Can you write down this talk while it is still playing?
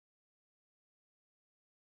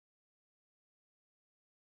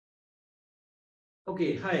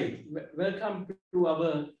Okay, hi. Welcome to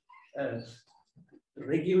our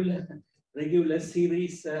regular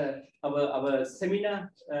series, our seminar,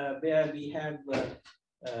 where we have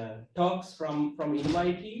talks from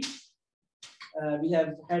invitees. We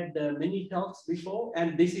have had many talks before,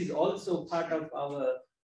 and this is also part of our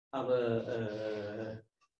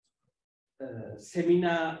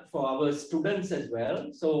seminar for our students as well.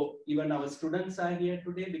 So even our students are here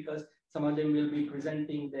today because some of them will be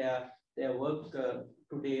presenting their work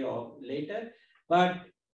today or later. But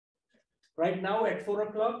right now at 4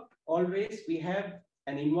 o'clock, always we have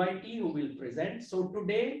an invitee who will present. So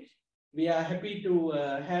today we are happy to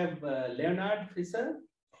have Leonard Fisser.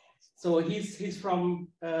 So he's from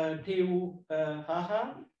TU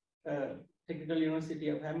Haha, Technical University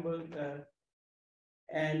of Hamburg,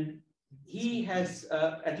 and he has,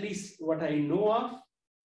 at least what I know of,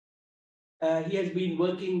 he has been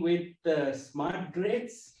working with smart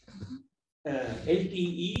grids,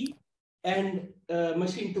 LTE, and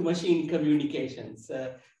machine-to-machine communications.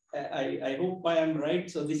 I hope I am right.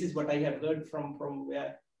 So this is what I have heard from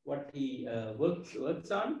what he works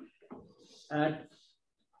on.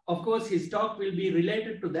 Of course, his talk will be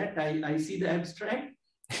related to that. I see the abstract,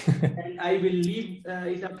 and I will leave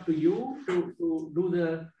it up to you to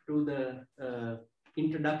do the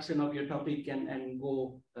introduction of your topic and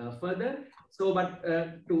go further. So, but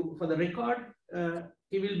for the record,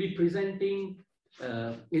 he will be presenting.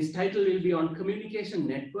 His title will be on communication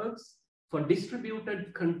networks for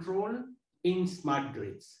distributed control in smart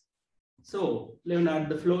grids. So, Leonard,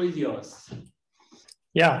 the floor is yours.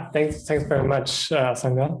 Yeah, thanks very much,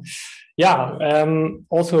 Sangha. Yeah,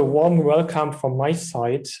 also a warm welcome from my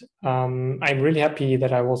side. I'm really happy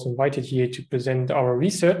that I was invited here to present our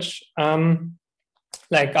research.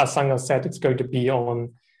 Like as Sangha said, it's going to be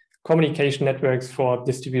on communication networks for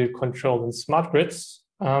distributed control in smart grids.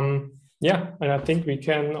 Yeah, and I think we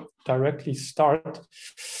can directly start.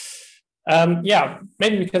 Yeah,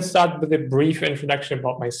 maybe we can start with a brief introduction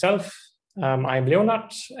about myself. I'm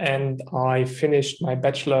Leonard, and I finished my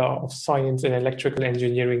Bachelor of Science in Electrical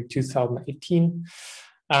Engineering 2018.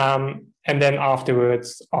 And then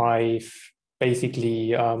afterwards, I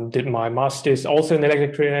basically did my master's also in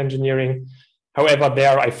electrical engineering. However,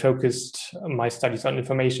 there I focused my studies on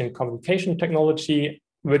information and communication technology,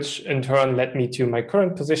 which in turn led me to my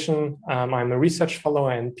current position. I'm a research fellow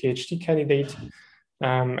and PhD candidate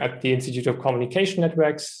at the Institute of Communication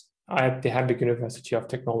Networks at the Hamburg University of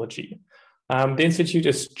Technology. The institute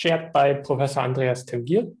is chaired by Professor Andreas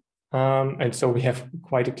Temgir, and so we have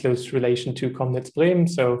quite a close relation to ComNetz Bremen,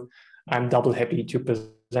 so I'm double happy to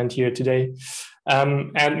present here today.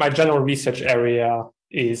 And my general research area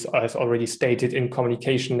is, as already stated, in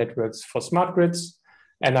communication networks for smart grids,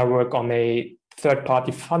 and I work on a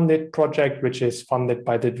third-party funded project, which is funded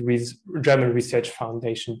by the German Research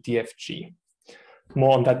Foundation, DFG.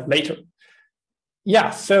 More on that later. Yeah,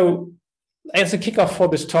 so as a kickoff for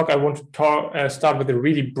this talk, I want to start with a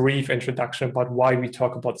really brief introduction about why we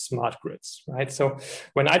talk about smart grids, right? So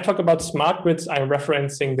when I talk about smart grids, I'm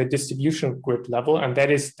referencing the distribution grid level, and that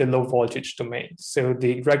is the low voltage domain. So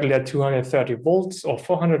the regular 230 volts or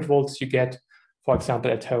 400 volts you get, for example,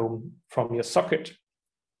 at home from your socket.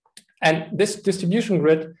 And this distribution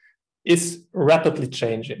grid is rapidly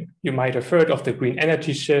changing. You might have heard of the green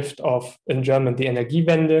energy shift of, in German, the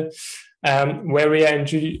Energiewende, where we are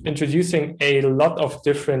introducing a lot of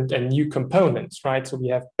different and new components, right? So we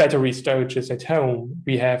have battery storages at home.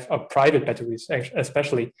 We have private batteries,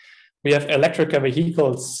 especially. We have electric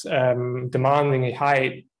vehicles demanding a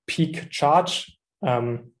high peak charge,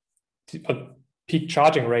 peak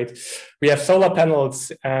charging rate. We have solar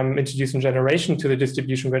panels introducing generation to the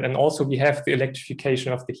distribution grid, and also we have the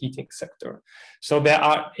electrification of the heating sector. So there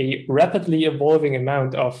are a rapidly evolving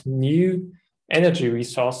amount of new energy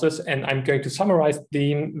resources, and I'm going to summarize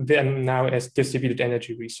them now as distributed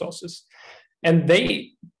energy resources. And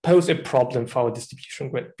they pose a problem for our distribution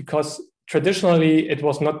grid because traditionally it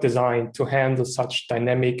was not designed to handle such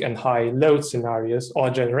dynamic and high load scenarios or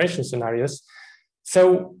generation scenarios.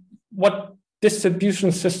 So what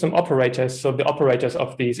distribution system operators, so the operators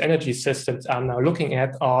of these energy systems, are now looking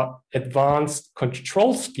at are advanced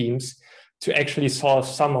control schemes to actually solve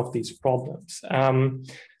some of these problems.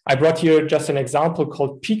 I brought here just an example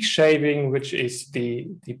called peak shaving, which is the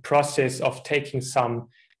process of taking some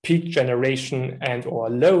peak generation and or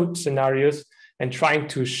load scenarios and trying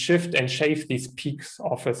to shift and shave these peaks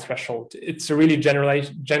off a threshold. It's a really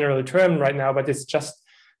general term right now, but it's just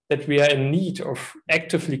that we are in need of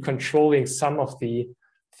actively controlling some of the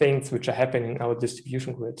things which are happening in our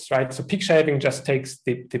distribution grids, right? So peak shaving just takes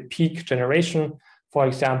the peak generation for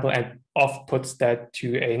example, and offputs that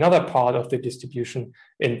to another part of the distribution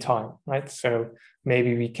in time, right? So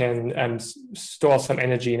maybe we can store some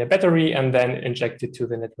energy in a battery and then inject it to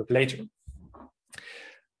the network later.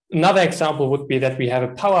 Another example would be that we have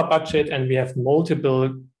a power budget and we have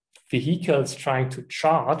multiple vehicles trying to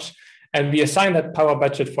charge, and we assign that power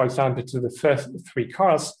budget, for example, to the first 3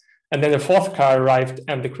 cars, and then the 4th car arrived,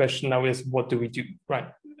 and the question now is, what do we do,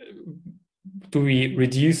 right? Do we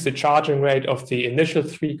reduce the charging rate of the initial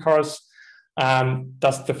 3 cars?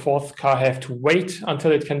 Does the 4th car have to wait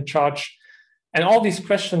until it can charge? And all these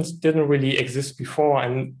questions didn't really exist before,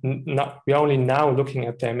 and we're only now looking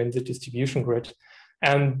at them in the distribution grid.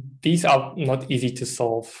 And these are not easy to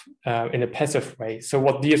solve in a passive way. So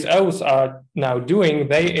what DSOs are now doing,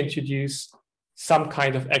 they introduce some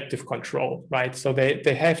kind of active control, right? So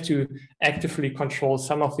they have to actively control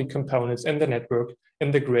some of the components in the network, in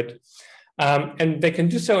the grid. And they can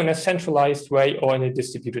do so in a centralized way or in a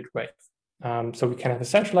distributed way. So we can have a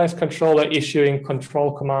centralized controller issuing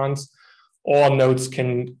control commands, or nodes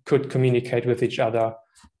could communicate with each other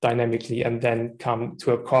dynamically and then come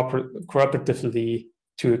to a cooperatively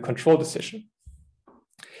to a control decision.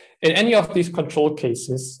 In any of these control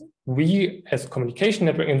cases, we as communication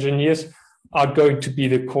network engineers are going to be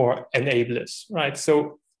the core enablers, right?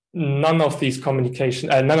 So none of these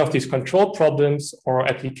control problems or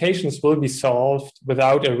applications will be solved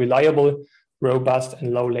without a reliable, robust,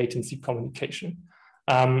 and low latency communication.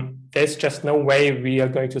 There's just no way we are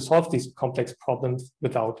going to solve these complex problems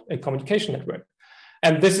without a communication network.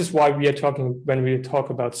 And this is why we are talking, when we talk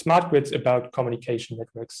about smart grids, about communication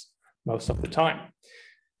networks most of the time.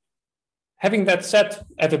 Having that said,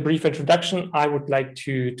 as a brief introduction, I would like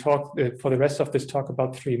to talk for the rest of this talk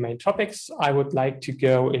about 3 main topics. I would like to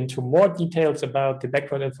go into more details about the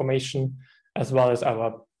background information, as well as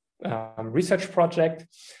our research project.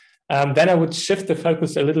 Then I would shift the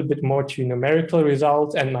focus a little bit more to numerical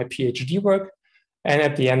results and my PhD work. And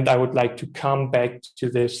at the end, I would like to come back to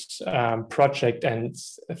this project and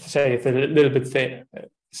say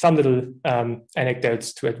some little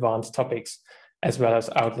anecdotes to advanced topics, as well as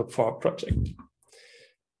outlook for our project.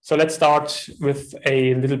 So let's start with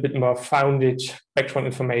a little bit more founded background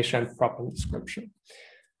information and problem description.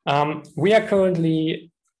 We are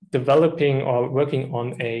currently developing or working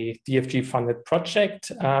on a DFG-funded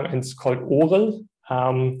project, and it's called OREL,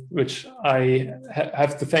 which I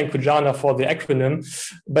have to thank Kujana for the acronym,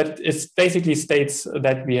 but it basically states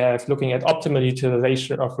that we are looking at optimal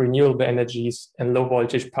utilization of renewable energies and low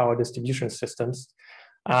voltage power distribution systems.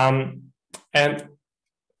 And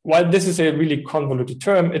while this is a really convoluted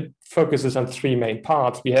term, it focuses on 3 main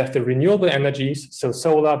parts. We have the renewable energies, so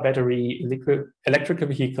solar, battery, electrical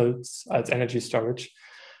vehicles as energy storage.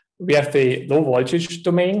 We have the low voltage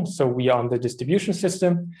domain, so we are on the distribution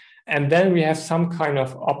system. And then we have some kind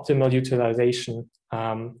of optimal utilization,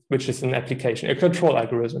 which is an application, a control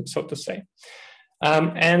algorithm, so to say.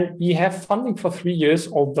 And we have funding for 3 years,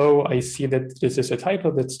 although I see that this is a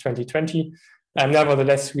typo, that's 2020.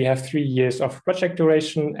 Nevertheless, we have 3 years of project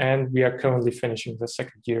duration, and we are currently finishing the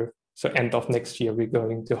 2nd year. So end of next year, we're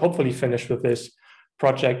going to hopefully finish with this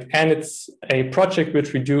project. And it's a project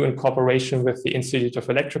which we do in cooperation with the Institute of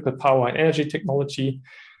Electrical Power and Energy Technology.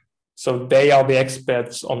 So they are the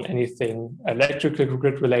experts on anything electrical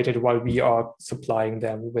grid related, while we are supplying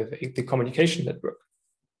them with the communication network.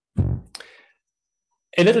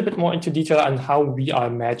 A little bit more into detail on how we are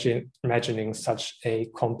imagining such a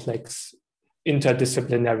complex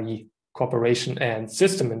interdisciplinary cooperation and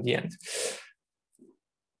system in the end.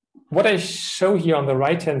 What I show here on the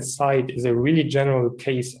right-hand side is a really general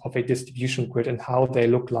case of a distribution grid and how they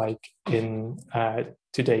look like in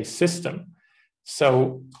today's system.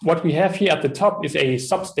 So what we have here at the top is a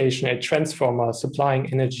substation, a transformer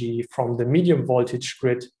supplying energy from the medium voltage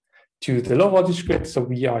grid to the low voltage grid. So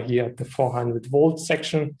we are here at the 400 volt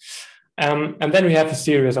section. And then we have a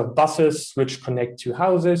series of buses which connect to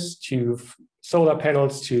houses, to solar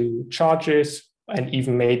panels, to chargers, and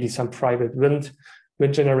even maybe some private wind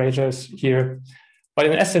generators here. But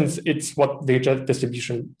in essence, it's what the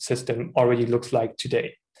distribution system already looks like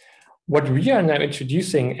today. What we are now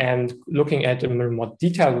introducing and looking at in a more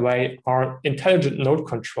detailed way are intelligent node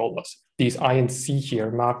controllers, these INC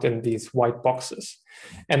here marked in these white boxes.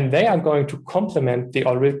 And they are going to complement the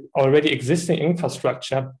already existing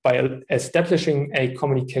infrastructure by establishing a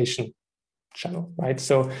communication channel, right?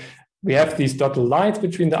 So we have these dotted lines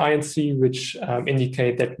between the INC, which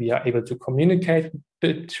indicate that we are able to communicate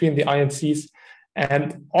between the INCs.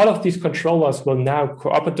 And all of these controllers will now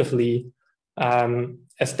cooperatively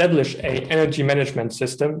establish an energy management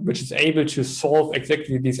system which is able to solve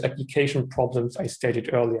exactly these application problems I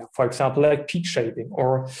stated earlier. For example, like peak shaving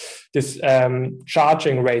or this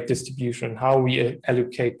charging rate distribution, how we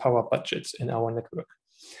allocate power budgets in our network.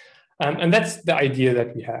 And that's the idea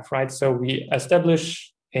that we have, right? So we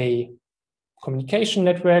establish a communication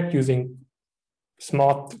network using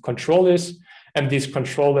smart controllers, and these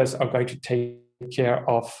controllers are going to take care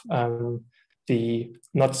of the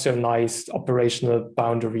not so nice operational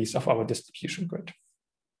boundaries of our distribution grid.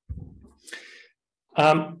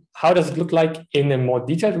 How does it look like in a more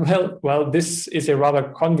detailed way? Well, this is a rather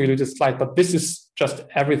convoluted slide, but this is just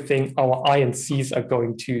everything our INCs are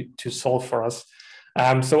going to solve for us.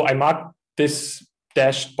 So I marked this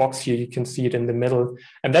dashed box here, you can see it in the middle,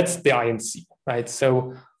 and that's the INC, right?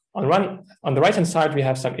 So on the right-hand side, we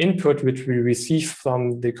have some input which we receive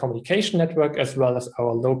from the communication network as well as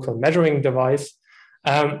our local measuring device.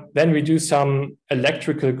 Then we do some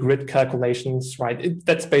electrical grid calculations, right?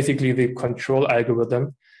 That's basically the control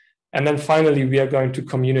algorithm. And then finally, we are going to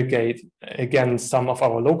communicate, again, some of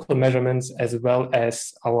our local measurements as well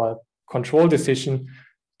as our control decision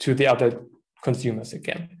to the other consumers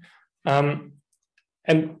again.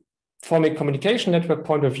 And from a communication network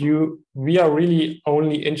point of view, we are really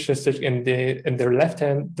only interested in the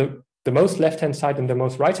left-hand, the most left-hand side and the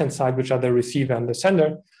most right-hand side, which are the receiver and the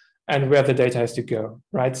sender, and where the data has to go,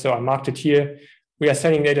 right? So I marked it here. We are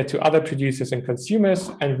sending data to other producers and consumers,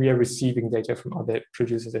 and we are receiving data from other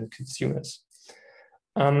producers and consumers.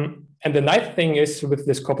 And the nice thing is with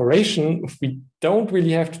this cooperation, we don't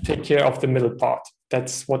really have to take care of the middle part.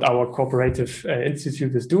 That's what our cooperative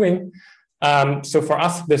institute is doing. So for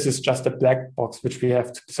us, this is just a black box which we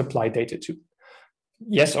have to supply data to.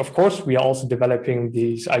 Yes, of course, we are also developing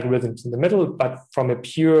these algorithms in the middle, but from a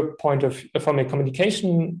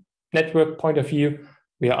communication network point of view,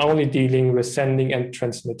 we are only dealing with sending and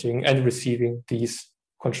transmitting and receiving these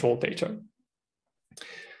control data.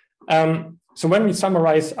 So when we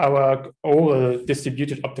summarize our overall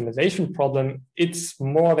distributed optimization problem, it's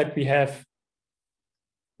more that we have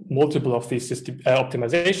multiple of these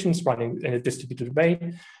optimizations running in a distributed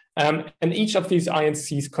way. And each of these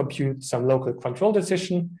INCs compute some local control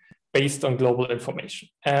decision based on global information.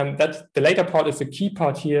 And that the later part is the key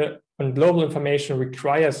part here. And global information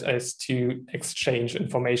requires us to exchange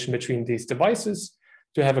information between these devices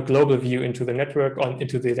to have a global view into the network,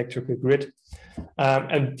 into the electrical grid.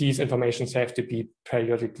 And these informations have to be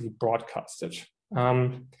periodically broadcasted.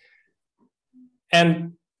 And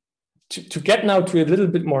to get now to a little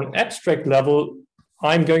bit more an abstract level,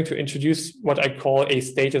 I'm going to introduce what I call a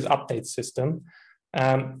status update system.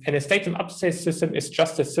 And a status update system is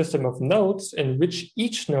just a system of nodes in which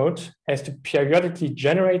each node has to periodically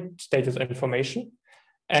generate status information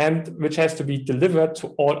and which has to be delivered to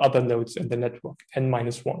all other nodes in the network,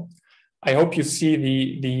 n-1. I hope you see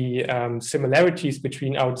the similarities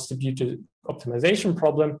between our distributed optimization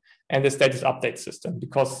problem and the status update system,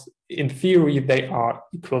 because in theory, they are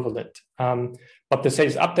equivalent. But the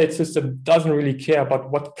status update system doesn't really care about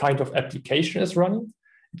what kind of application is running.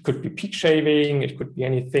 It could be peak shaving, it could be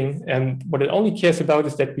anything. And what it only cares about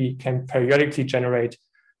is that we can periodically generate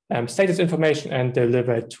status information and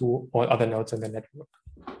deliver it to all other nodes in the network.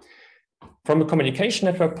 From a communication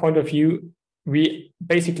network point of view, we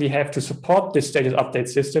basically have to support this status update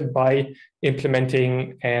system by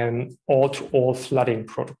implementing an all-to-all flooding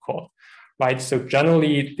protocol, right? So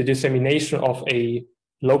generally, the dissemination of a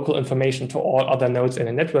local information to all other nodes in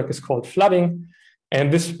a network is called flooding. And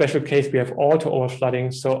in this special case, we have all-to-all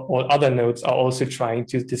flooding, so all other nodes are also trying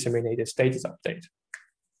to disseminate a status update.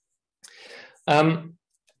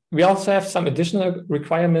 We also have some additional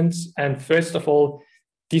requirements. And first of all,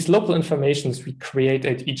 these local informations we create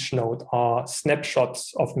at each node are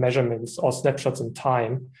snapshots of measurements or snapshots in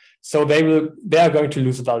time. So they are going to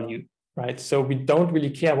lose value, right? So we don't really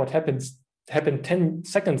care what happened 10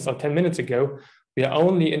 seconds or 10 minutes ago. We are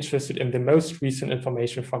only interested in the most recent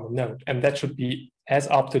information from a node, and that should be as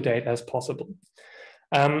up-to-date as possible.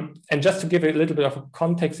 And just to give a little bit of a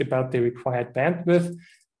context about the required bandwidth,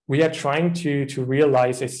 we are trying to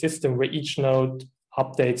realize a system where each node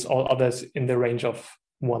updates all others in the range of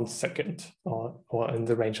 1 second or in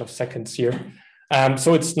the range of seconds here.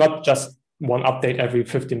 So it's not just one update every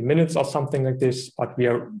 15 minutes or something like this, but we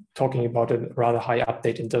are talking about a rather high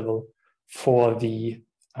update interval for the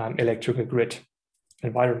electrical grid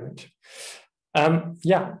environment.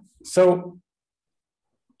 So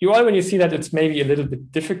you already see that it's maybe a little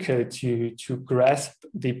bit difficult to grasp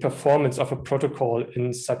the performance of a protocol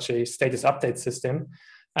in such a status update system.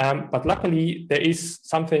 But luckily, there is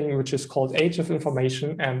something which is called age of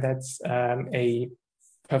information, and that's a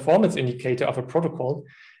performance indicator of a protocol,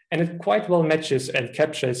 and it quite well matches and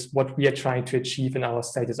captures what we are trying to achieve in our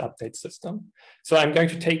status update system. So I'm going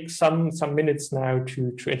to take some minutes now to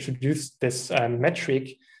introduce this metric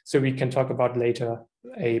so we can talk about later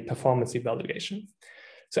a performance evaluation.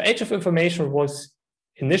 So age of information was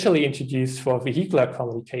initially introduced for vehicular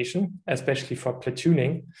communication, especially for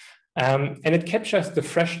platooning, and it captures the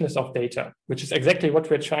freshness of data, which is exactly what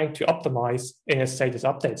we're trying to optimize in a status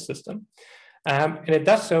update system. And it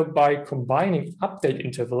does so by combining update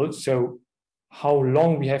intervals, so how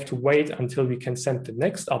long we have to wait until we can send the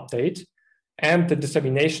next update, and the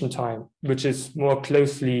dissemination time, which is more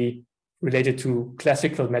closely related to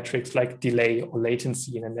classical metrics like delay or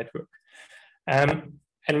latency in a network.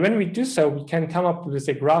 And when we do so, we can come up with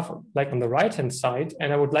a graph like on the right-hand side.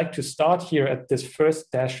 And I would like to start here at this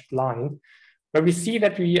first dashed line, where we see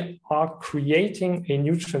that we are creating a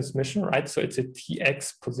new transmission, right? So it's a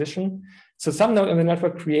TX position. So some node in the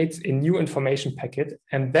network creates a new information packet,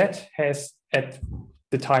 and that has at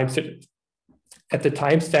the timestamp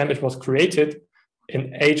it was created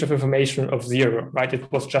an age of information of 0, right?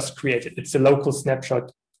 It was just created. It's a local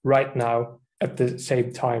snapshot right now at the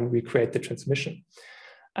same time we create the transmission.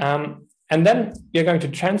 And then we're going to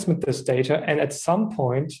transmit this data, and at some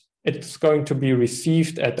point it's going to be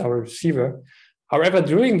received at our receiver. However,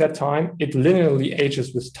 during that time, it linearly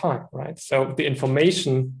ages with time, right? So the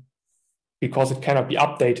information, because it cannot be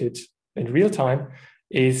updated in real time,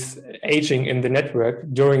 is aging in the network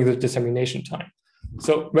during the dissemination time.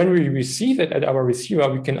 So when we receive it at our receiver,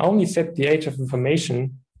 we can only set the age of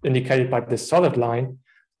information indicated by the solid line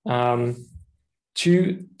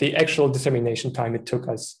to the actual dissemination time it took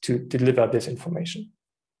us to deliver this information.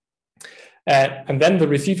 And then the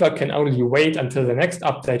receiver can only wait until the next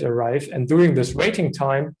update arrives. And during this waiting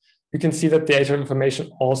time, you can see that the age of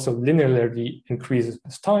information also linearly increases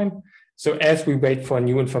with time. So as we wait for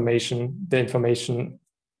new information, the information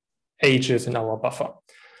ages in our buffer.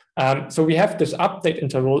 So we have this update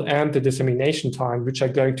interval and the dissemination time, which are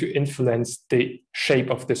going to influence the shape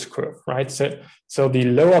of this curve, right? So the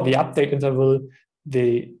lower the update interval,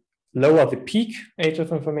 the lower the peak age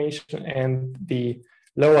of information, and the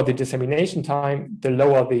lower the dissemination time, the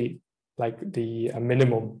lower the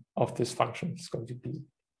minimum of this function is going to be.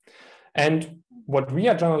 And what we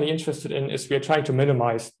are generally interested in is we are trying to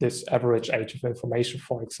minimize this average age of information,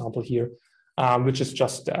 for example, here, which is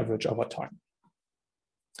just the average over time.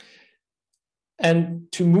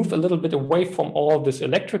 And to move a little bit away from all this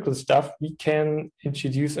electrical stuff, we can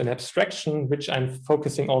introduce an abstraction, which I'm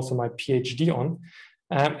focusing also my PhD on.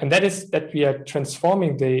 And that is that we are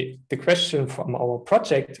transforming the question from our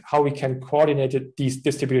project, how we can coordinate these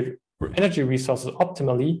distributed energy resources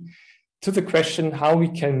optimally, to the question how we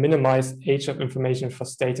can minimize age of information for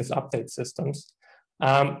status update systems.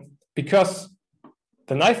 Because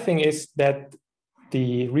the nice thing is that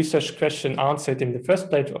the research question answered in the first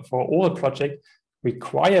place for all project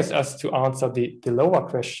requires us to answer the lower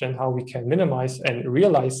question, how we can minimize and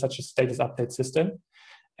realize such a status update system.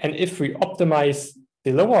 And if we optimize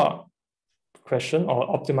the lower question or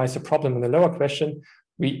optimize the problem in the lower question,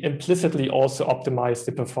 we implicitly also optimize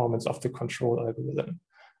the performance of the control algorithm.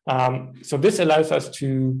 So this allows us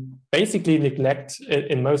to basically neglect,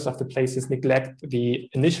 in most of the places, neglect the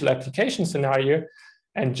initial application scenario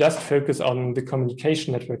and just focus on the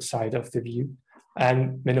communication network side of the view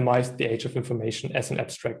and minimize the age of information as an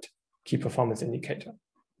abstract key performance indicator.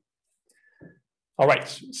 All right,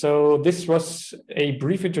 so this was a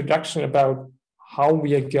brief introduction about how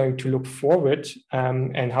we are going to look forward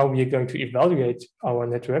and how we are going to evaluate our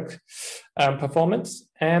network performance.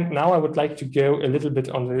 And now I would like to go a little bit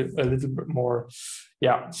on a little bit more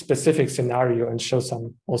specific scenario and show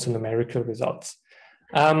some also numerical results.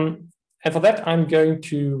 And for that, I'm going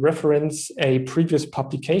to reference a previous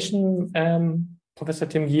publication Professor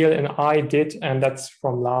Tim Giel and I did, and that's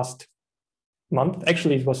from last month.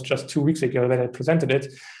 Actually, it was just 2 weeks ago that I presented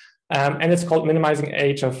it. And it's called Minimizing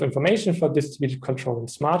Age of Information for Distributed Control in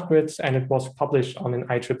Smart Grids, and it was published on an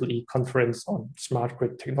IEEE conference on smart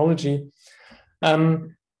grid technology.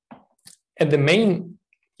 And the main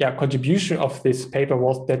contribution of this paper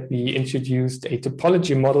was that we introduced a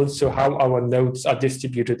topology model, so how our nodes are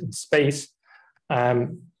distributed in space,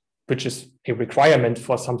 which is a requirement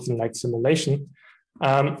for something like simulation,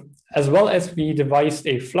 as well as we devised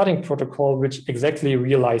a flooding protocol which exactly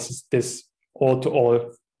realizes this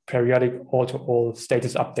all-to-all periodic all-to-all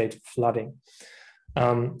status update flooding.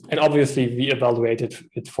 And obviously we evaluated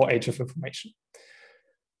it for age of information.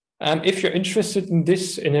 If you're interested in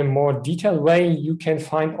this in a more detailed way, you can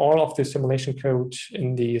find all of the simulation code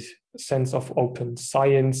in the sense of open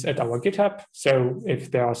science at our GitHub. So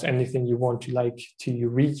if there's anything you want to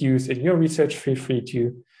reuse in your research, feel free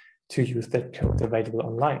to use that code available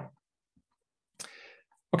online.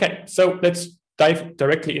 Okay, so let's dive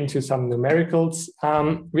directly into some numericals.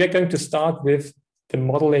 We are going to start with the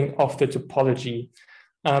modeling of the topology.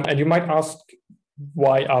 And you might ask,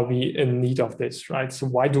 why are we in need of this, right? So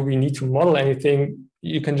why do we need to model anything?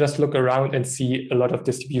 You can just look around and see a lot of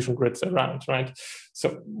distribution grids around, right?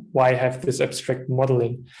 So why have this abstract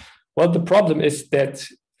modeling? Well, the problem is that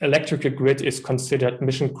electrical grid is considered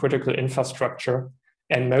mission critical infrastructure,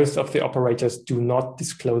 and most of the operators do not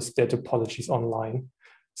disclose their topologies online.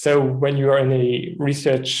 So when you are in a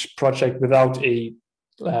research project without a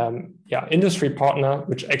industry partner,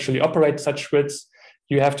 which actually operates such grids,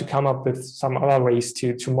 you have to come up with some other ways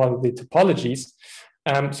to model the topologies.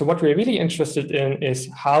 So what we're really interested in is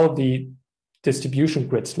how the distribution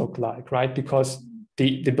grids look like, right? Because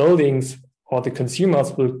the buildings or the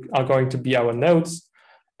consumers are going to be our nodes,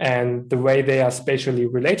 and the way they are spatially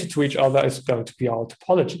related to each other is going to be our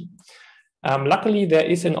topology. Luckily, there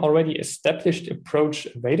is an already established approach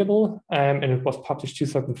available, and it was published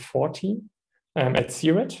 2014 at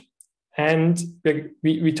CERET. And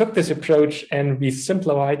we took this approach and we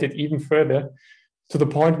simplified it even further to the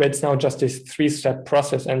point where it's now just a 3-step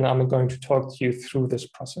process. And I'm going to talk to you through this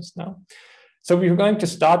process now. So we're going to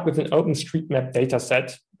start with an OpenStreetMap data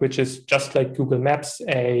set, which is just like Google Maps,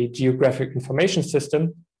 a geographic information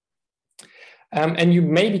system. And you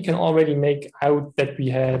maybe can already make out that we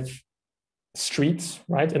have streets,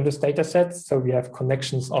 right, in this data set. So we have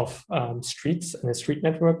connections of streets in a street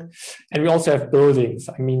network. And we also have buildings.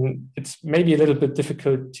 I mean, it's maybe a little bit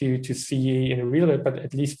difficult to see in a real life, but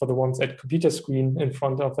at least for the ones at computer screen in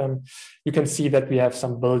front of them, you can see that we have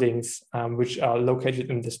some buildings which are located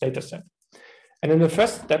in this data set. And in the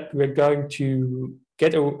first step, we're going to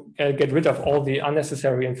get rid of all the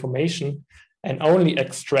unnecessary information and only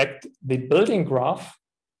extract the building graph,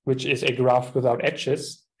 which is a graph without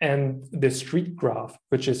edges, and the street graph,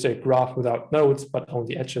 which is a graph without nodes, but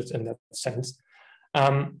only edges in that sense.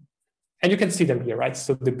 And you can see them here, right?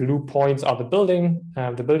 So the blue points are the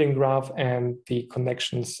building graph, and the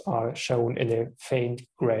connections are shown in a faint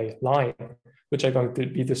gray line, which are going to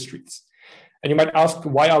be the streets. And you might ask,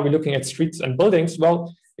 why are we looking at streets and buildings?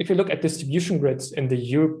 Well, if you look at distribution grids in the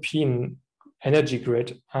European energy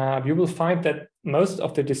grid, you will find that most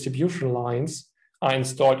of the distribution lines are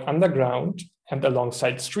installed underground and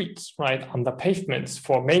alongside streets, right, under pavements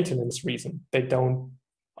for maintenance reason. They don't,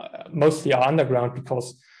 mostly are underground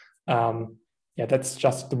because, that's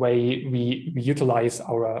just the way we utilize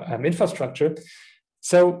our infrastructure.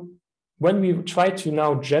 So when we try to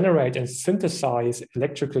now generate and synthesize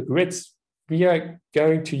electrical grids, we are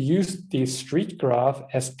going to use the street graph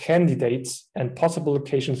as candidates and possible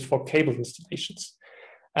locations for cable installations.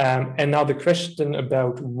 And now the question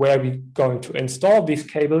about where we're going to install these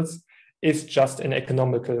cables is just an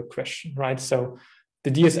economical question, right? So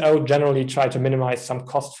the DSO generally try to minimize some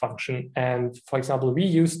cost function. And for example, we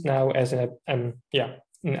used now as an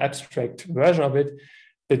abstract version of it,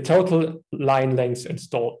 the total line length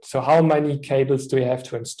installed. So how many cables do we have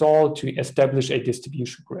to install to establish a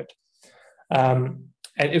distribution grid? And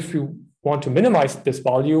if you want to minimize this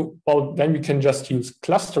value, well, then we can just use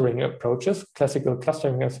clustering approaches, classical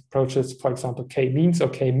clustering approaches, for example, k-means or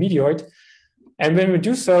k-medioid. And when we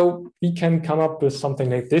do so, we can come up with something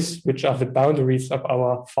like this, which are the boundaries of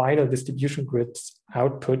our final distribution grid's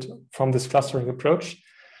output from this clustering approach.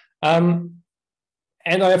 And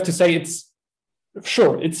I have to say, it's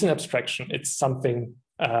an abstraction. It's something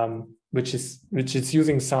which is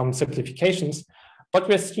using some simplifications, but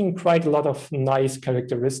we're seeing quite a lot of nice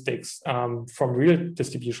characteristics from real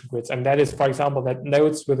distribution grids. And that is, for example, that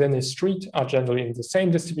nodes within a street are generally in the same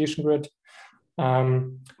distribution grid.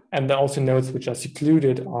 And then also nodes which are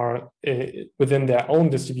secluded are within their own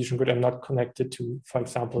distribution grid and not connected to, for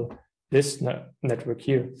example, this network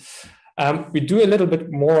here. We do a little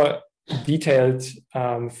bit more detailed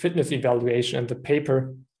fitness evaluation in the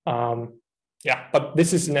paper. But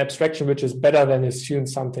this is an abstraction which is better than assume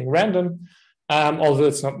something random, although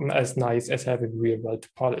it's not as nice as having real-world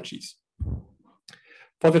topologies.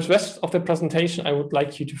 For the rest of the presentation, I would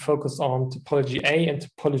like you to focus on topology A and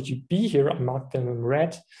topology B here. I marked them in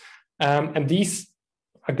red. And these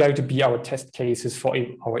are going to be our test cases for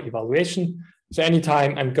our evaluation. So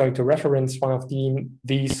anytime I'm going to reference one of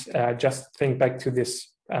these, just think back to this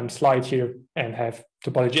slide here and have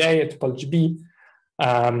topology A and topology B,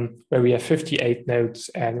 where we have 58 nodes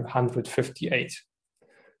and 158.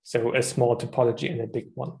 So a small topology and a big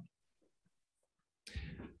one.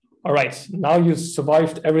 All right, now you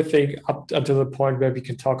survived everything up until the point where we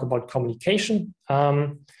can talk about communication.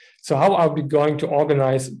 So how are we going to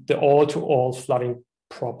organize the all-to-all flooding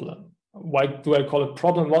problem? Why do I call it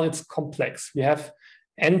problem? Well, it's complex. We have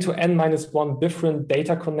n to n minus 1 different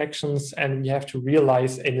data connections, and we have to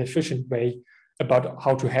realize an efficient way about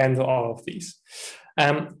how to handle all of these.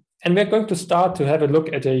 And we're going to start to have a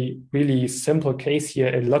look at a really simple case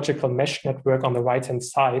here, a logical mesh network on the right-hand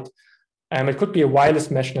side. It could be a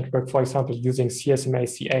wireless mesh network, for example, using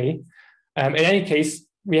CSMA-CA. In any case,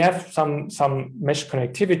 we have some mesh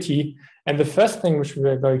connectivity. And the first thing which we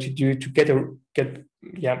are going to do to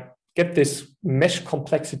get this mesh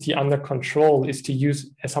complexity under control is to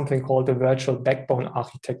use something called the virtual backbone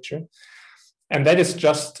architecture. And that is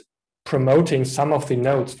just promoting some of the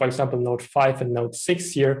nodes, for example, node 5 and node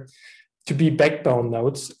 6 here, to be backbone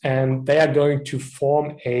nodes. And they are going to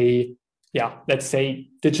form a, let's say,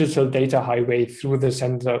 digital data highway through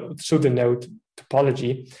the node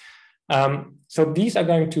topology. So these are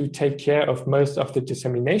going to take care of most of the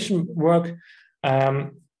dissemination work,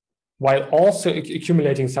 while also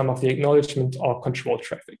accumulating some of the acknowledgement or control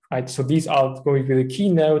traffic, right? So these are going to be the key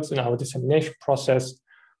nodes in our dissemination process,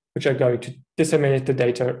 which are going to disseminate the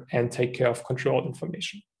data and take care of control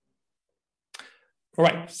information. All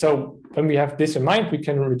right, so when we have this in mind, we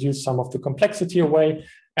can reduce some of the complexity away,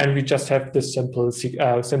 and we just have this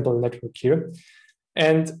simple network here.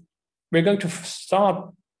 And we're going to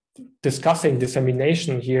start discussing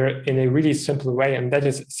dissemination here in a really simple way, and that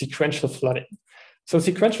is sequential flooding. So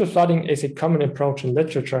sequential flooding is a common approach in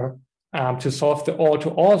literature to solve the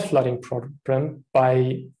all-to-all flooding problem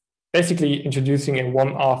by basically introducing a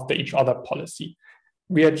one after each other policy.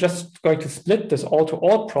 We are just going to split this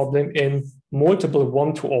all-to-all problem in multiple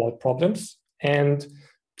one-to-all problems. And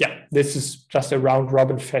this is just a round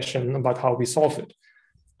robin fashion about how we solve it.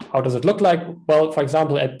 How does it look like? Well, for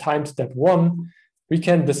example, at time step 1, we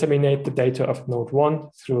can disseminate the data of node 1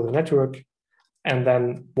 through the network. And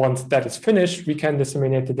then once that is finished, we can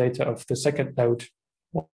disseminate the data of the second node.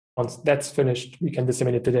 Once that's finished, we can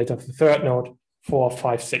disseminate the data of the third node, 4,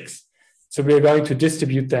 5, 6. So we're going to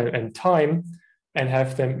distribute them in time and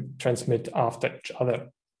have them transmit after each other.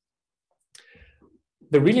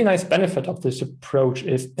 The really nice benefit of this approach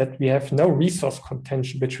is that we have no resource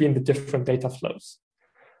contention between the different data flows.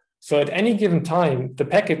 So at any given time, the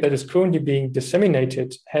packet that is currently being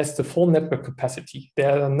disseminated has the full network capacity.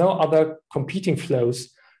 There are no other competing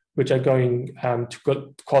flows which are going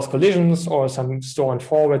to cause collisions or some store and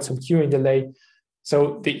forward, some queuing delay.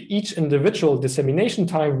 So each individual dissemination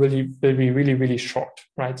time will be really, really short,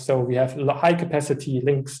 right? So we have high capacity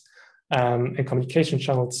links and communication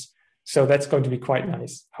channels. So that's going to be quite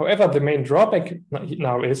nice. However, the main drawback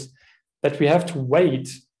now is that we have to wait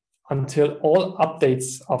until all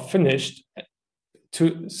updates are finished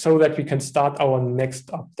so that we can start our next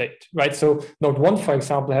update, right? So node 1, for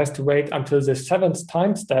example, has to wait until the 7th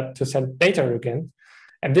time step to send data again.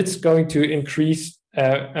 And it's going to increase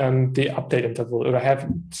the update interval.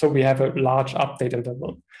 So we have a large update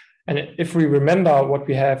interval. And if we remember what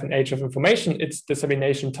we have in Age of Information, it's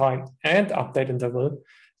dissemination time and update interval.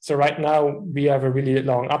 So right now we have a really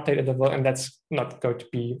long update interval, and that's not going to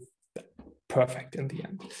be perfect in the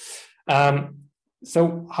end.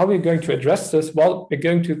 So how are we going to address this? Well, we're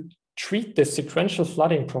going to treat this sequential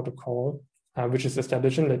flooding protocol, which is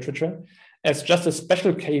established in literature, as just a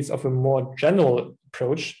special case of a more general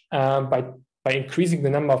approach by increasing the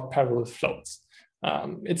number of parallel flows.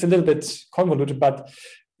 It's a little bit convoluted, but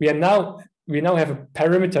we now have a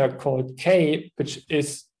parameter called K, which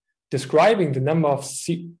is describing the number of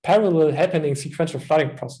parallel happening sequential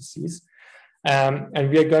flooding processes. And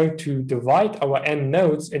we are going to divide our n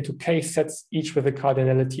nodes into k sets, each with a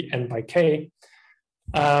cardinality n by k.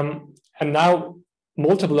 And now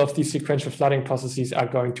multiple of these sequential flooding processes are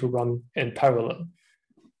going to run in parallel.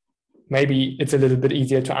 Maybe it's a little bit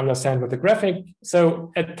easier to understand with the graphic.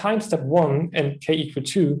 So at time step 1 and k equal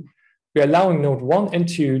 2, we're allowing node 1 and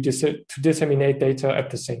 2 to disseminate data at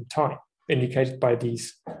the same time, indicated by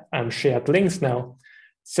these shared links now.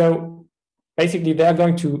 So basically, they're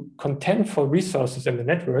going to contend for resources in the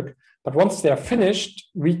network, but once they're finished,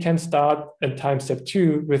 we can start at time step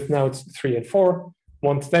 2 with nodes 3 and 4.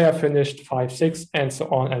 Once they are finished, 5, 6, and so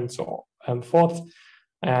on and so forth.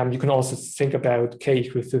 You can also think about k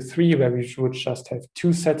equals to 3, where we would just have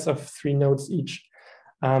 2 sets of 3 nodes each.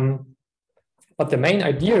 But the main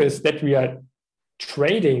idea is that we are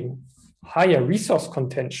trading higher resource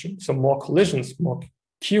contention, so more collisions, more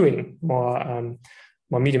queuing, more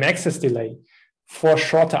medium access delay for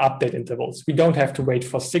shorter update intervals. We don't have to wait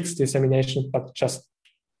for 6 disseminations, but just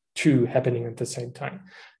 2 happening at the same time.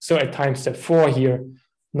 So at time step 4 here,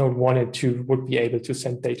 node 1 and 2 would be able to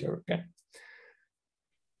send data again.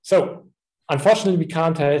 So unfortunately, we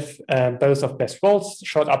can't have both of best worlds,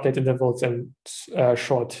 short update intervals and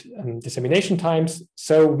short dissemination times.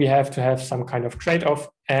 So we have to have some kind of trade-off,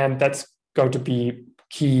 and that's going to be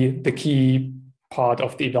the key part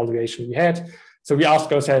of the evaluation we had. So we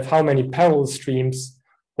asked ourselves how many parallel streams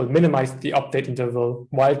will minimize the update interval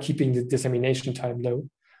while keeping the dissemination time low.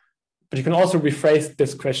 But you can also rephrase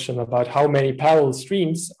this question about how many parallel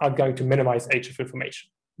streams are going to minimize age of information.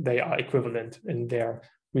 They are equivalent in their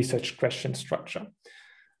research question structure.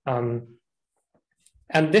 And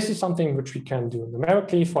this is something which we can do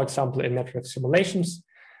numerically, for example, in network simulations.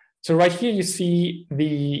 So right here, you see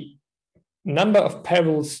the number of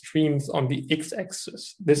parallel streams on the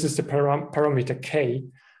x-axis. This is the parameter k,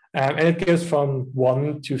 and it goes from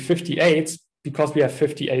 1 to 58 because we have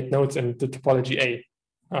 58 nodes in the topology A.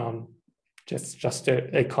 Just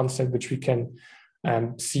a constant which we can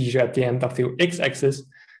see here at the end of the x-axis.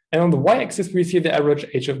 And on the y-axis, we see the average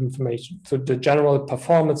age of information, so the general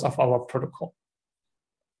performance of our protocol.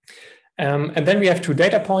 And then we have two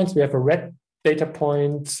data points. We have a red data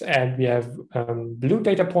point and we have blue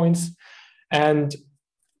data points. And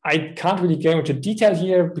I can't really go into detail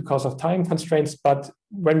here because of time constraints, but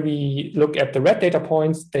when we look at the red data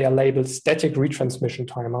points, they are labeled static retransmission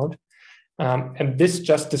timeout. And this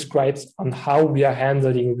just describes on how we are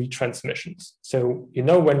handling retransmissions. So,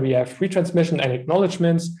 when we have retransmission and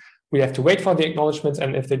acknowledgements, we have to wait for the acknowledgements,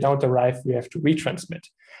 and if they don't arrive, we have to retransmit.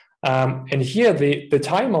 And here, the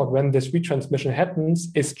timeout when this retransmission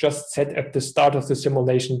happens is just set at the start of the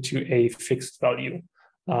simulation to a fixed value,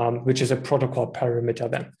 which is a protocol parameter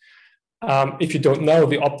then. If you don't know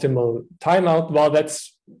the optimal timeout, well,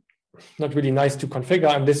 that's not really nice to configure.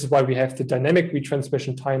 And this is why we have the dynamic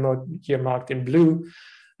retransmission timeout here marked in blue,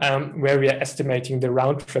 where we are estimating the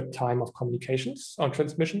round trip time of communications on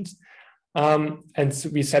transmissions. And so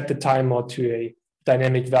we set the timeout to a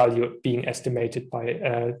dynamic value being estimated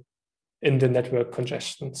by in the network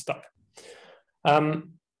congestion step.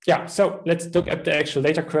 So let's look at the actual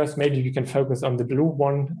data curves. Maybe we can focus on the blue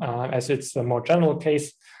one as it's a more general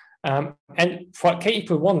case. And for k =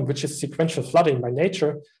 1, which is sequential flooding by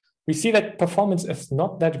nature, we see that performance is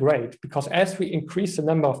not that great because as we increase the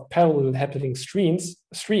number of parallel happening streams,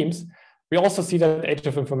 we also see that age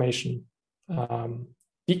of information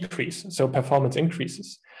decrease, so performance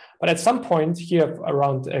increases. But at some point here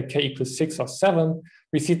around k = 6 or 7,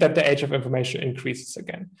 we see that the age of information increases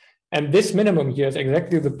again. And this minimum here is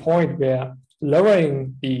exactly the point where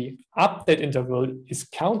lowering the update interval is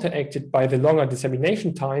counteracted by the longer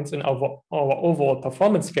dissemination times, and our overall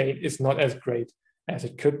performance gain is not as great as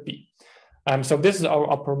it could be. So this is our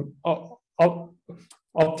optimal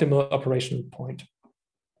operational point.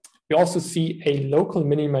 We also see a local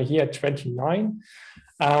minima here at 29.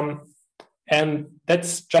 And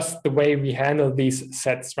that's just the way we handle these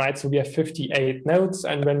sets, right? So we have 58 nodes,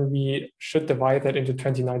 and when we should divide that into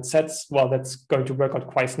 29 sets, well, that's going to work out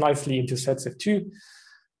quite nicely into sets of 2.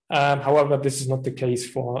 However, this is not the case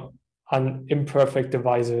for imperfect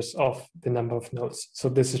divisors of the number of nodes. So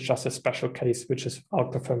this is just a special case, which is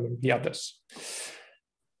outperforming the others.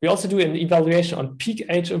 We also do an evaluation on peak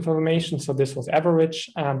age information. So this was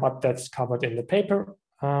average, but that's covered in the paper.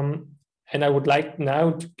 And I would like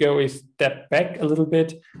now to go a step back a little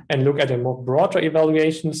bit and look at a more broader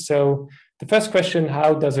evaluation. So the first question,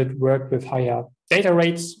 how does it work with higher data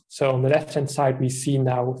rates? So on the left-hand side, we see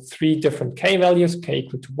now 3 different k values, k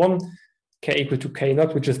 = 1, k =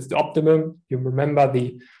 k0, which is the optimum. You remember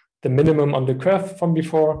the minimum on the curve from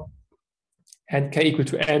before, and k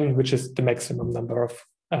 = n, which is the maximum number of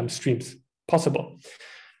streams possible.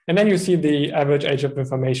 And then you see the average age of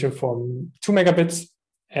information from 2 megabits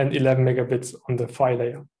and 11 megabits on the phi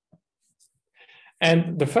layer.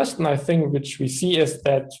 And the first nice thing which we see is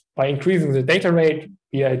that by increasing the data rate,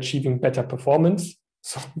 we are achieving better performance.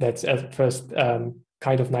 So that's at first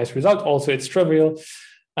kind of nice result. Also, it's trivial.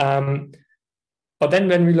 But then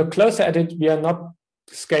when we look closer at it, we are not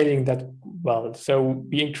scaling that well. So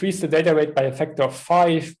we increase the data rate by a factor of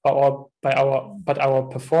 5, but our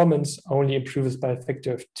performance only improves by a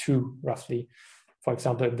factor of 2, roughly, for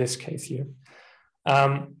example, in this case here.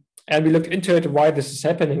 And we look into it, why this is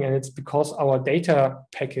happening, and it's because our data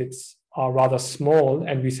packets are rather small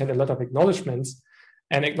and we send a lot of acknowledgements,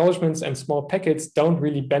 and acknowledgements and small packets don't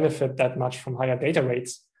really benefit that much from higher data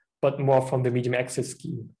rates, but more from the medium access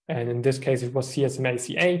scheme. And in this case, it was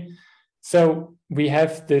CSMA-CA. So we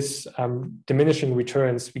have this diminishing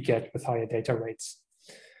returns we get with higher data rates.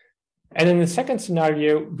 And in the second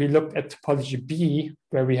scenario, we looked at topology B,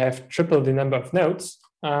 where we have triple the number of nodes.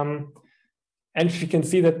 And you can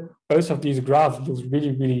see that both of these graphs look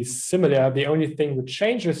really, really similar. The only thing which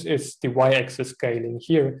changes is the y-axis scaling.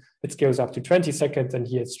 Here it goes up to 20 seconds, and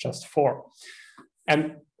here it's just 4.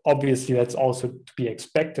 And obviously that's also to be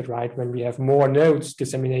expected, right? When we have more nodes,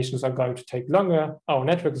 disseminations are going to take longer, our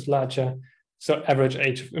network is larger, so average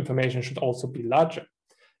age of information should also be larger.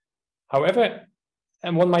 However,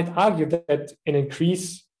 and one might argue that an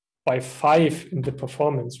increase by 5 in the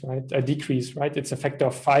performance, right, a decrease, right, it's a factor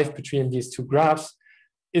of 5 between these two graphs,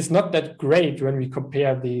 is not that great when we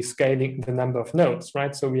compare the scaling, the number of nodes,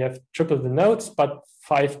 right? So we have triple the nodes, but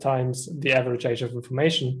 5 times the average age of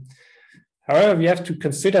information. However, we have to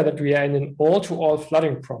consider that we are in an all-to-all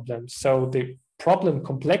flooding problem. So the problem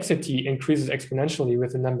complexity increases exponentially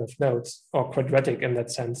with the number of nodes, or quadratic in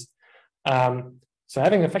that sense. So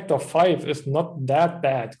having a factor of 5 is not that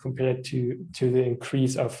bad compared to the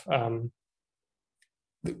increase of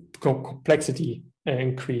the complexity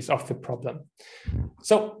increase of the problem.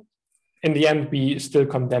 So in the end, we still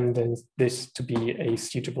condemn this to be a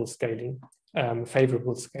suitable scaling,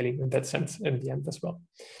 favorable scaling in that sense in the end as well.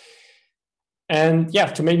 And yeah,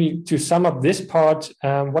 to sum up this part,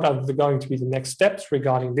 what are going to be the next steps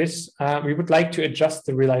regarding this? We would like to adjust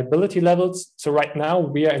the reliability levels. So right now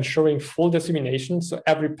we are ensuring full dissemination. So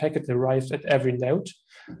every packet arrives at every node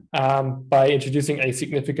by introducing a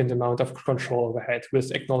significant amount of control overhead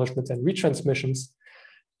with acknowledgements and retransmissions.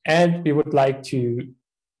 And we would like to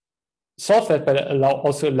solve that by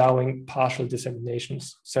also allowing partial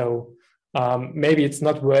disseminations. So maybe it's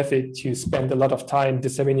not worth it to spend a lot of time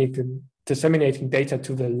disseminating data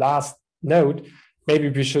to the last node. Maybe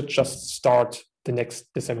we should just start the next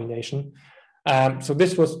dissemination. So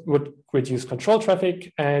this would reduce control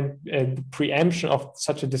traffic, and the preemption of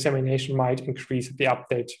such a dissemination might increase the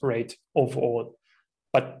update rate overall.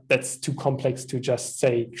 But that's too complex to just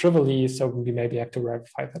say trivially, so we maybe have to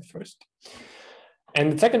verify that first.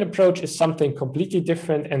 And the second approach is something completely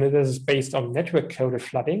different, and it is based on network-coded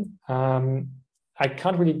flooding. I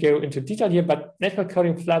can't really go into detail here, but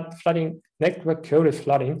network-coded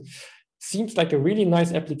flooding seems like a really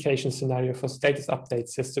nice application scenario for status update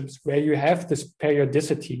systems where you have this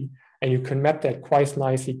periodicity and you can map that quite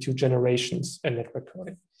nicely to generations in network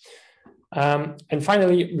coding. And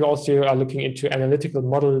finally, we also are looking into analytical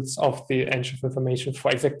models of the age of information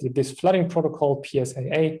for exactly this flooding protocol,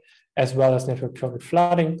 PSAA, as well as network-coded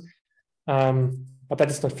flooding. But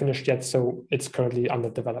that is not finished yet, so it's currently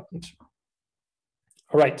under development.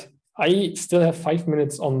 All right, I still have 5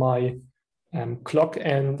 minutes on my clock,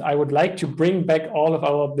 and I would like to bring back all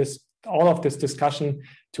of this discussion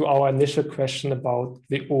to our initial question about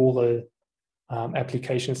the oral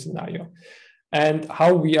application scenario and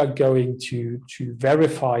how we are going to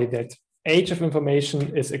verify that age of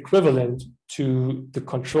information is equivalent to the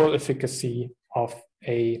control efficacy of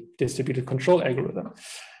a distributed control algorithm.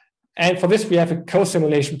 And for this, we have a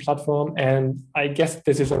co-simulation platform. And I guess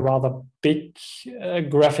this is a rather big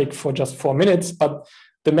graphic for just 4 minutes. But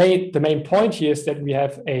the main point here is that we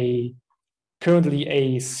have currently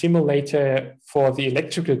a simulator for the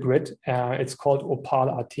electrical grid. It's called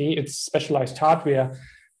Opal-RT. It's specialized hardware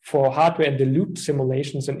for hardware in the loop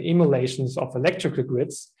simulations and emulations of electrical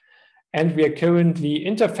grids. And we are currently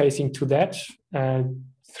interfacing to that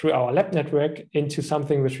through our lab network into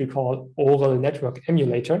something which we call Oral Network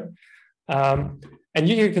Emulator. And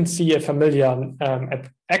here you can see a familiar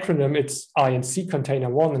acronym. It's INC Container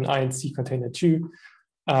 1 and INC Container 2,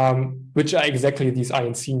 which are exactly these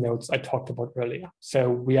INC nodes I talked about earlier. So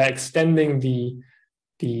we are extending the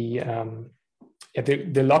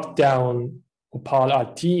lockdown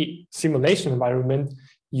Opal-RT simulation environment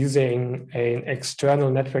using an external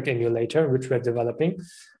network emulator, which we're developing.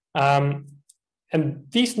 And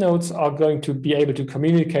these nodes are going to be able to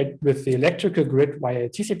communicate with the electrical grid via a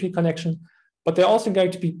TCP connection, but they're also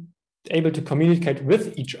going to be able to communicate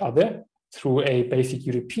with each other through a basic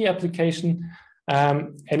UDP application.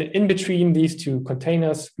 And in between these two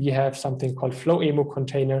containers, we have something called FlowEmo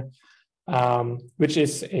container, which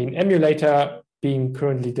is an emulator being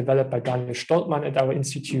currently developed by Daniel Stoltmann at our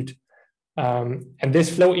institute. And this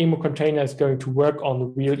FlowEmo container is going to work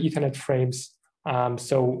on real Ethernet frames.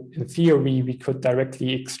 So in theory, we could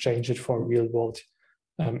directly exchange it for real world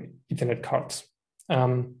Ethernet cards.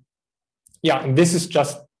 And this is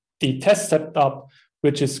just the test setup,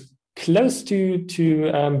 which is close to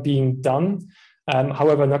being done.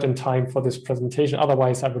 However, not in time for this presentation.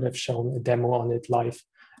 Otherwise, I would have shown a demo on it live.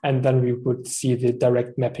 And then we would see the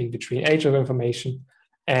direct mapping between age of information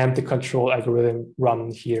and the control algorithm run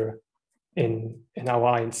here in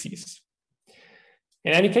our INCs.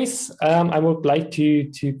 In any case, I would like to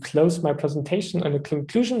close my presentation on a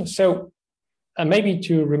conclusion. So maybe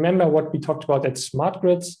to remember what we talked about at smart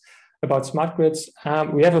grids,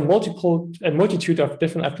 we have a multitude of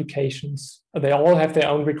different applications. They all have their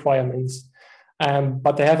own requirements,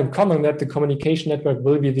 but they have in common that the communication network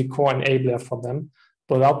will be the core enabler for them.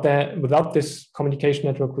 Without this communication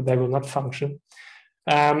network, they will not function.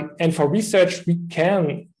 And for research, we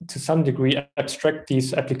can, to some degree, abstract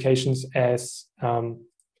these applications as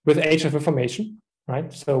with age of information,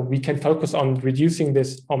 right? So we can focus on reducing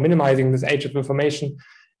this or minimizing this age of information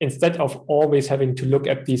instead of always having to look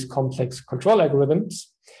at these complex control algorithms.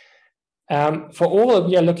 For all,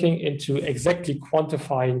 we are looking into exactly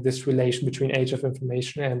quantifying this relation between age of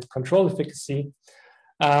information and control efficacy.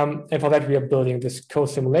 And for that, we are building this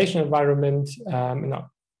co-simulation environment,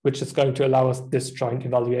 which is going to allow us this joint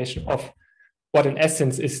evaluation of what in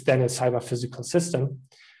essence is then a cyber physical system.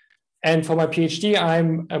 And for my PhD,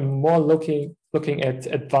 I'm more looking at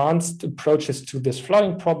advanced approaches to this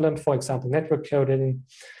flooding problem, for example, network coding,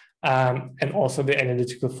 and also the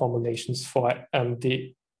analytical formulations for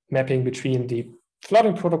the mapping between the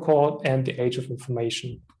flooding protocol and the age of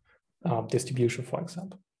information distribution, for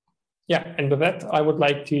example. Yeah, and with that, I would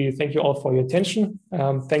like to thank you all for your attention.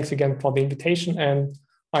 Thanks again for the invitation, and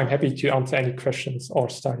I'm happy to answer any questions or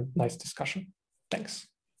start a nice discussion. Thanks.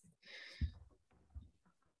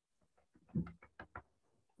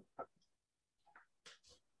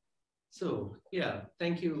 So, yeah,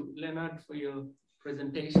 thank you, Leonard, for your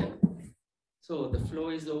presentation. So the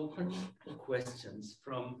floor is open for questions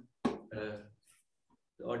from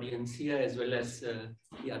the audience here, as well as the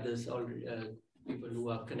others, people who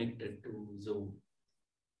are connected to Zoom.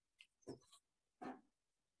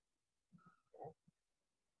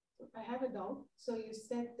 I have a doubt. So you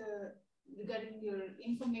said regarding your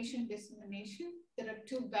information dissemination, there are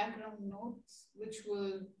two background nodes which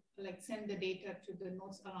will like send the data to the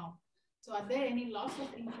nodes around. So are there any loss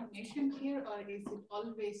of information here, or is it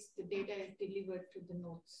always the data is delivered to the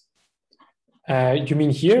nodes? You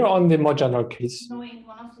mean here on the more general case? No, in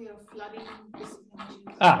one of your flooding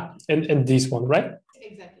disseminations. Ah, in this one, right?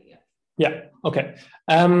 Exactly, yeah. Yeah, okay.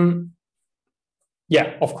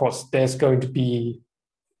 Yeah, of course, there's going to be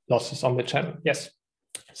losses on the channel, yes.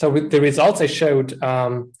 So with the results I showed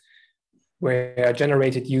were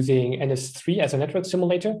generated using NS3 as a network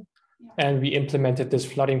simulator. Yeah. And we implemented this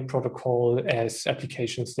flooding protocol as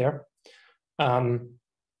applications there. And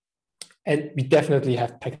we definitely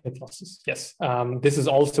have packet losses, yes. This is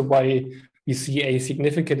also why we see a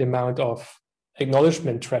significant amount of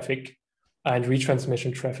acknowledgement traffic and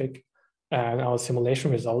retransmission traffic in our simulation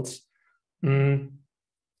results. Yeah,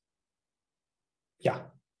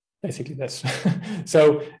 basically this.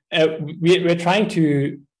 So we're trying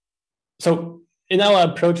to, so in our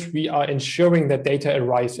approach, we are ensuring that data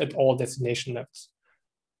arrives at all destination nodes.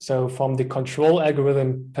 So from the control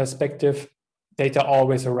algorithm perspective, data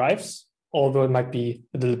always arrives, although it might be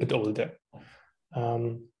a little bit older.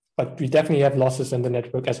 But we definitely have losses in the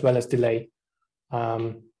network as well as delay.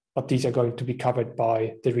 But these are going to be covered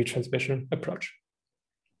by the retransmission approach.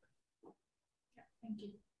 Thank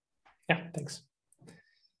you. Yeah, thanks.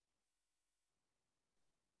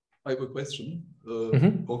 I have a question.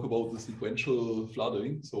 Talk about the sequential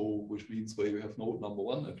flooding, so which means where you have node number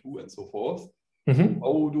 1 and 2 and so forth.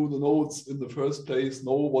 How do the nodes in the first place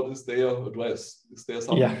know what is their address? Is there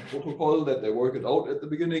some protocol that they work it out at the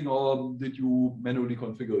beginning, or did you manually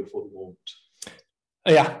configure it for the moment?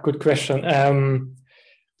 Yeah, good question.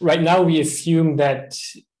 Right now we assume that,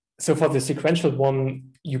 so for the sequential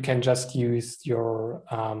one, you can just use your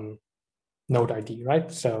node ID,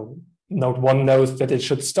 right? So node 1 knows that it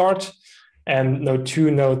should start, and node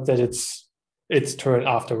 2 knows that it's turn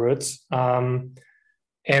afterwards.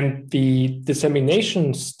 And the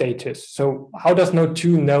dissemination status. So how does node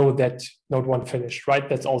 2 know that node 1 finished, right?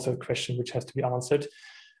 That's also a question which has to be answered.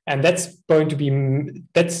 And that's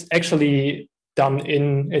actually done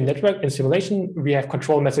in network, in simulation. We have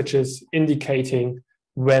control messages indicating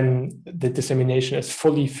when the dissemination is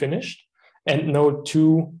fully finished, and node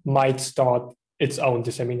 2 might start its own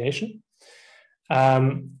dissemination.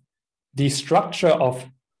 The structure of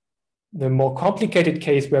the more complicated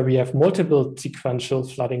case where we have multiple sequential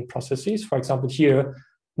flooding processes, for example, here,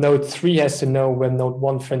 node 3 has to know when node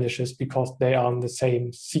 1 finishes because they are in the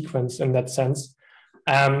same sequence in that sense.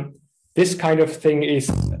 This kind of thing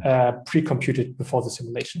is pre-computed before the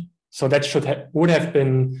simulation. So that would have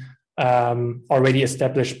been already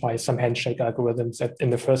established by some handshake algorithms in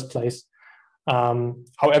the first place.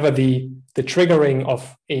 However, the triggering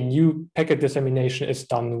of a new packet dissemination is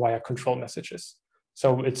done via control messages.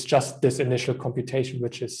 So it's just this initial computation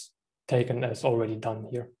which is taken as already done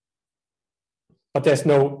here. But there's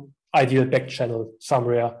no ideal back channel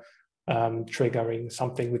somewhere triggering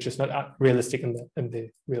something which is not realistic in the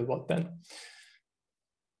real world then.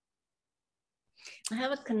 I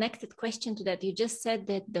have a connected question to that. You just said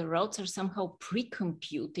that the routes are somehow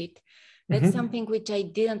pre-computed. That's something which I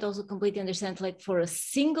didn't also completely understand. Like for a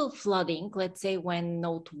single flooding, let's say when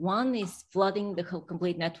node 1 is flooding the whole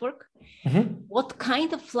complete network, what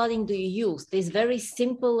kind of flooding do you use? This very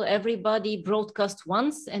simple, everybody broadcast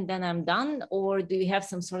once and then I'm done? Or do you have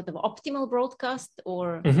some sort of optimal broadcast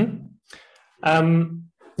or?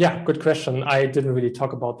 Yeah, good question. I didn't really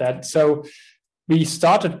talk about that. So we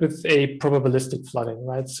started with a probabilistic flooding,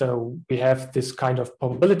 right? So we have this kind of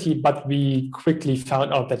probability, but we quickly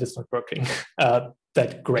found out that it's not working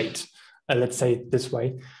that great, let's say it this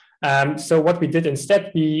way. So what we did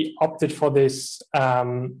instead, we opted for this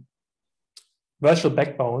virtual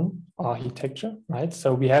backbone architecture, right?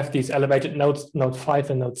 So we have these elevated nodes, node 5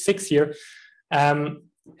 and node 6 here.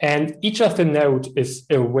 And each of the node is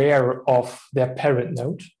aware of their parent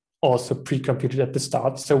node, also pre-computed at the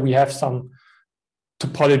start. So we have some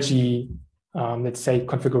topology, let's say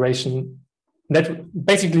configuration, that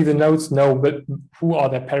basically the nodes know who are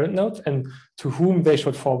their parent nodes and to whom they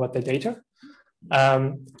should forward their data.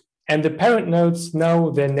 And the parent nodes know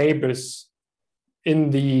their neighbors in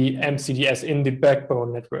the MCDS, in the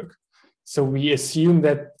backbone network. So we assume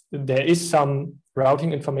that there is some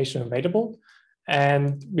routing information available,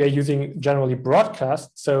 and we are using generally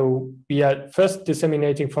broadcast. So we are first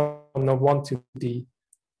disseminating from node 1 to the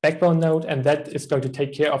backbone node, and that is going to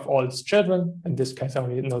take care of all its children, in this case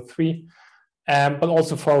only node 3, but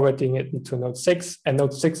also forwarding it to node 6, and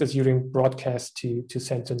node 6 is using broadcast to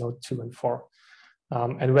send to node 2 and 4.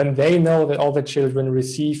 And when they know that all the children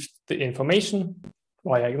received the information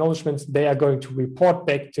via acknowledgements, they are going to report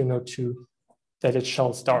back to node 2 that it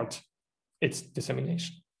shall start its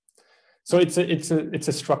dissemination. So it's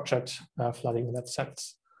a structured flooding in that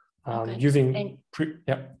sense. Okay. Using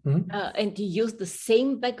and you use the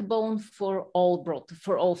same backbone for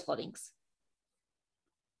all floodings.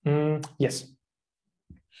 Yes.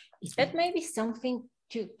 Is that maybe something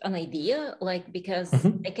an idea, like, because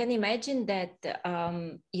I can imagine that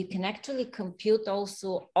you can actually compute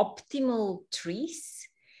also optimal trees,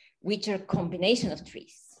 which are combination of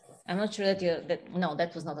trees. I'm not sure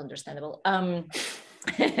that was not understandable.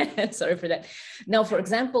 Sorry for that. Now, for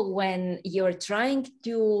example, when you're trying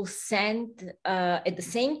to send at the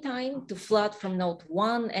same time to flood from node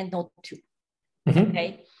 1 and node 2,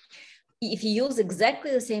 okay? If you use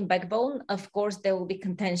exactly the same backbone, of course, there will be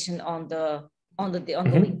contention on the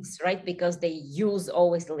links, right? Because they use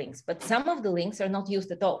always the links, but some of the links are not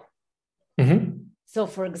used at all. So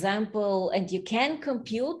for example, and you can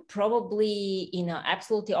compute probably in an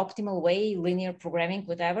absolutely optimal way, linear programming,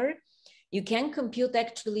 whatever, you can compute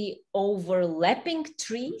actually overlapping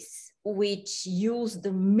trees, which use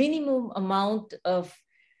the minimum amount of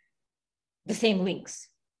the same links.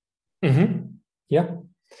 Yeah.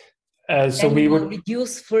 So and we would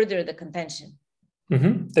reduce further the contention.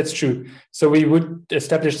 That's true. So we would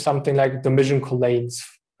establish something like collision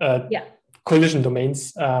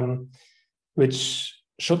domains, which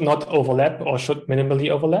should not overlap or should minimally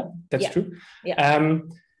overlap. That's true.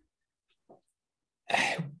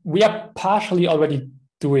 We are partially already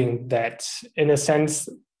doing that in a sense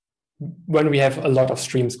when we have a lot of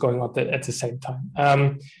streams going on at the same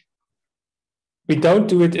time. We don't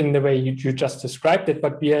do it in the way you just described it,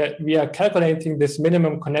 but we are calculating this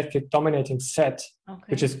minimum connected dominating set,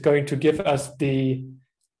 which is going to give us the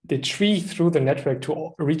tree through the network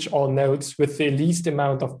to reach all nodes with the least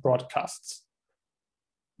amount of broadcasts.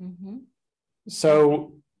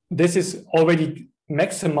 So this is already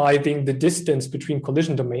maximizing the distance between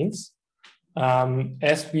collision domains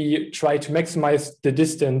as we try to maximize the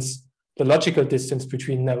distance, the logical distance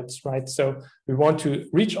between nodes, right? So we want to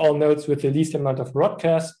reach all nodes with the least amount of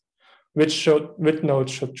broadcast, which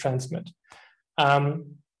nodes should transmit.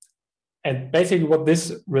 And basically what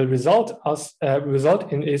this will result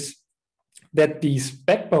in is that these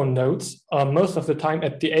backbone nodes are most of the time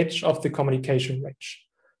at the edge of the communication range.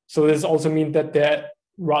 So this also means that they're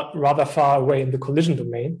rather far away in the collision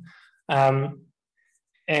domain.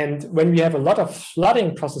 And when we have a lot of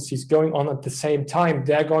flooding processes going on at the same time,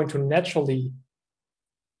 they're going to naturally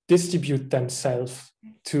distribute themselves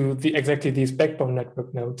to exactly these backbone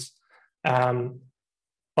network nodes.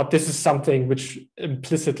 But this is something which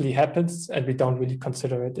implicitly happens, and we don't really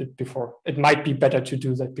consider it before. It might be better to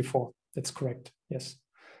do that before. That's correct. Yes.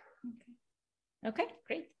 Okay,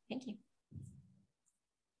 great. Thank you.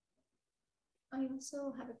 I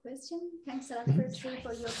also have a question. Thanks a lot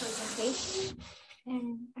for your presentation.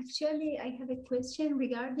 And actually, I have a question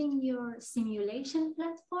regarding your simulation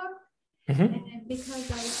platform.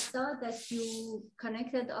 Because I saw that you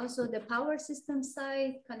connected also the power system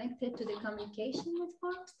side connected to the communication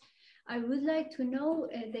networks. I would like to know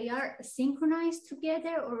they are synchronized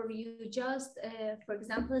together, or you just, for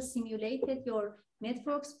example, simulated your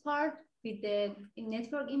networks part with the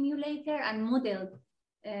network emulator and modeled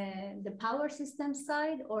the power system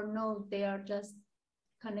side, or no, they are just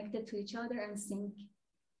connected to each other and sync?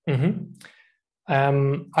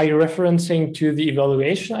 Are you referencing to the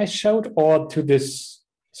evaluation I showed or to this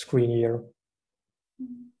screen here?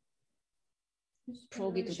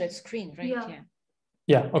 Probably to that screen, right?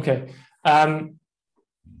 Yeah, okay.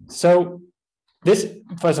 So this,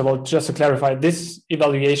 first of all, just to clarify, this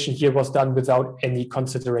evaluation here was done without any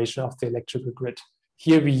consideration of the electrical grid.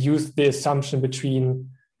 Here we use the assumption between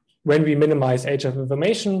when we minimize age of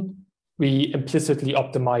information, we implicitly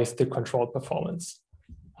optimize the control performance.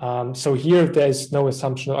 So here there is no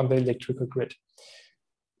assumption on the electrical grid,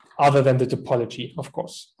 other than the topology, of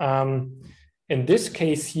course. In this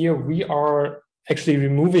case here, we are actually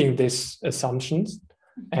removing these assumptions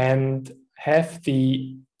and have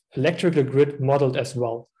the electrical grid modeled as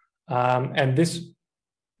well. And this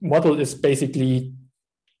model is basically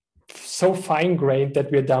so fine-grained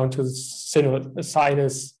that we're down to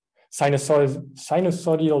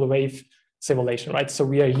sinusoidal wave simulation, right? So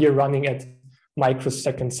we are here running at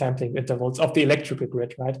microsecond sampling intervals of the electrical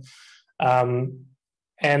grid, right?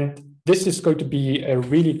 And this is going to be a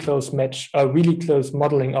really close match, a really close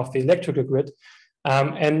modeling of the electrical grid.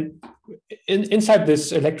 And inside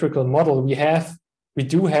this electrical model, we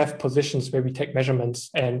do have positions where we take measurements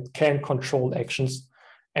and can control actions.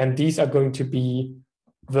 And these are going to be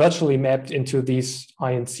virtually mapped into these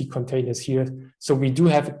INC containers here. So we do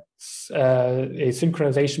have a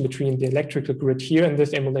synchronization between the electrical grid here in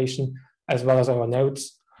this emulation, as well as our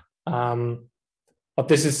nodes. But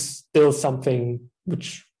this is still something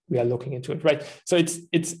which we are looking into it, right? So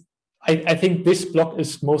I think this block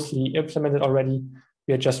is mostly implemented already.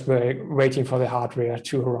 We are just waiting for the hardware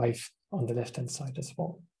to arrive on the left-hand side as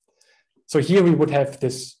well. So here we would have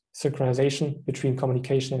this synchronization between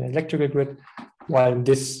communication and electrical grid, while in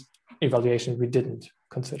this evaluation, we didn't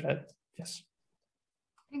consider it. Yes.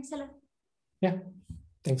 Thanks a lot. Yeah,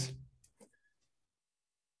 thanks.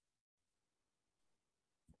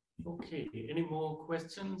 Okay, any more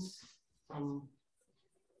questions from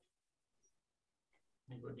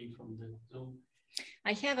anybody from the Zoom?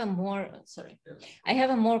 I have a more, I have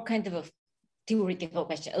a more kind of a theoretical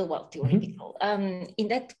question. Oh, well, theoretical. In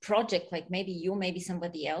that project, like maybe you, maybe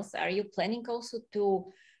somebody else, are you planning also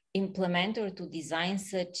to implement or to design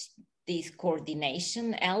such these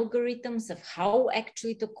coordination algorithms of how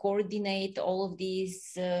actually to coordinate all of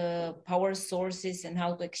these power sources and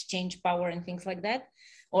how to exchange power and things like that?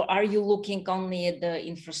 Or are you looking only at the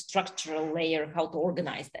infrastructural layer, how to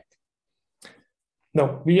organize that?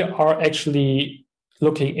 No, we are actually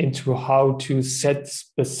looking into how to set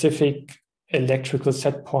specific electrical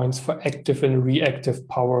set points for active and reactive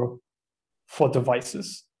power for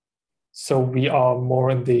devices. So we are more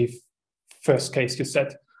in the first case you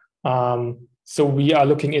said. So we are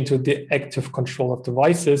looking into the active control of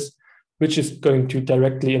devices, which is going to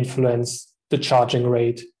directly influence the charging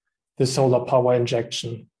rate, the solar power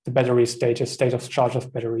injection, the battery status, state of charge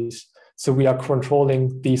of batteries. So we are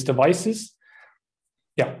controlling these devices.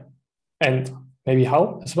 Yeah, and maybe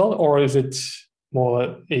how as well, or is it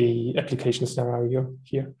more a application scenario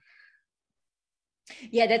here?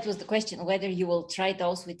 Yeah, that was the question, whether you will try it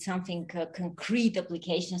also with something concrete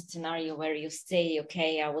application scenario where you say,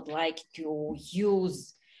 okay, I would like to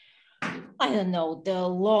use, I don't know, the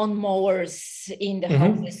lawn mowers in the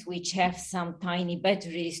houses which have some tiny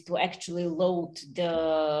batteries to actually load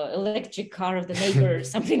the electric car of the neighbor or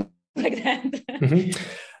something like that.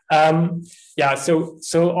 Yeah,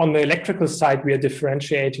 so on the electrical side, we are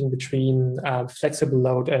differentiating between flexible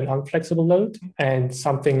load and unflexible load, and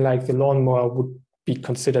something like the lawnmower would be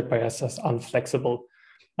considered by us as unflexible,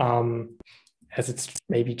 as it's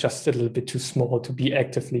maybe just a little bit too small to be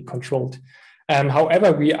actively controlled.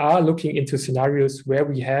 However, we are looking into scenarios where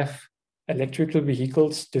we have electrical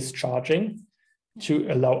vehicles discharging to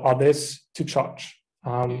allow others to charge.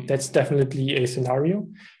 That's definitely a scenario.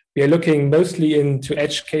 We are looking mostly into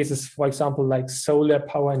edge cases, for example, like solar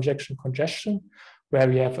power injection congestion, where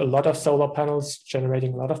we have a lot of solar panels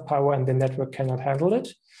generating a lot of power and the network cannot handle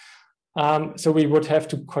it. So we would have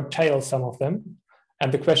to curtail some of them.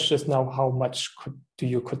 And the question is now, how much do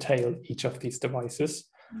you curtail each of these devices?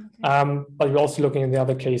 Okay. But we're also looking in the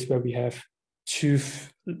other case where we have too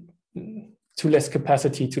less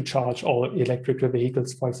capacity to charge all electrical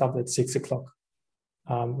vehicles, for example, at 6 o'clock,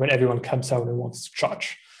 when everyone comes out and wants to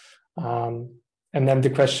charge. And then the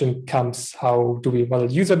question comes, how do we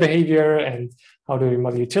model user behavior and how do we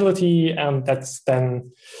model utility? And that's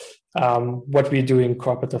then what we're doing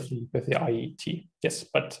cooperatively with the IET. Yes,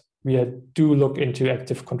 but we do look into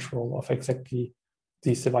active control of exactly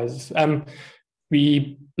these devices.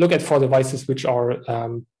 We look at 4 devices, which are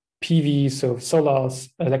PV, so solars,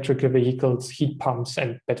 electrical vehicles, heat pumps,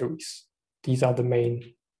 and batteries. These are the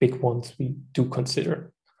main big ones we do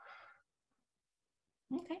consider.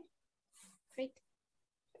 Okay, great.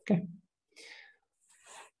 Okay.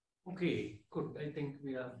 Okay, good. I think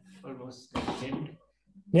we are almost at the end.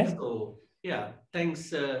 Yeah. So yeah,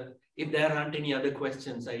 thanks. If there aren't any other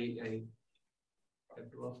questions, I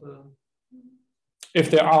have to offer. If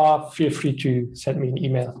there are, feel free to send me an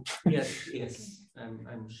email. Yes, yes.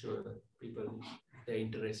 I'm sure people, if they're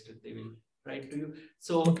interested, they will write to you.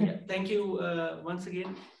 So Okay. yeah, thank you once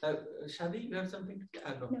again. Shadi, you have something to say?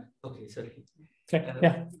 No. Okay, sorry. Okay.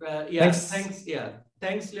 Yeah. Thanks. Yeah.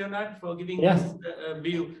 Thanks, Leonard, for giving us a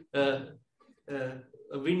view,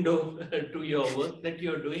 a window to your work that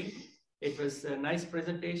you're doing. It was a nice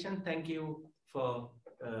presentation. Thank you for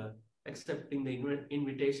accepting the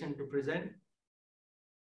invitation to present.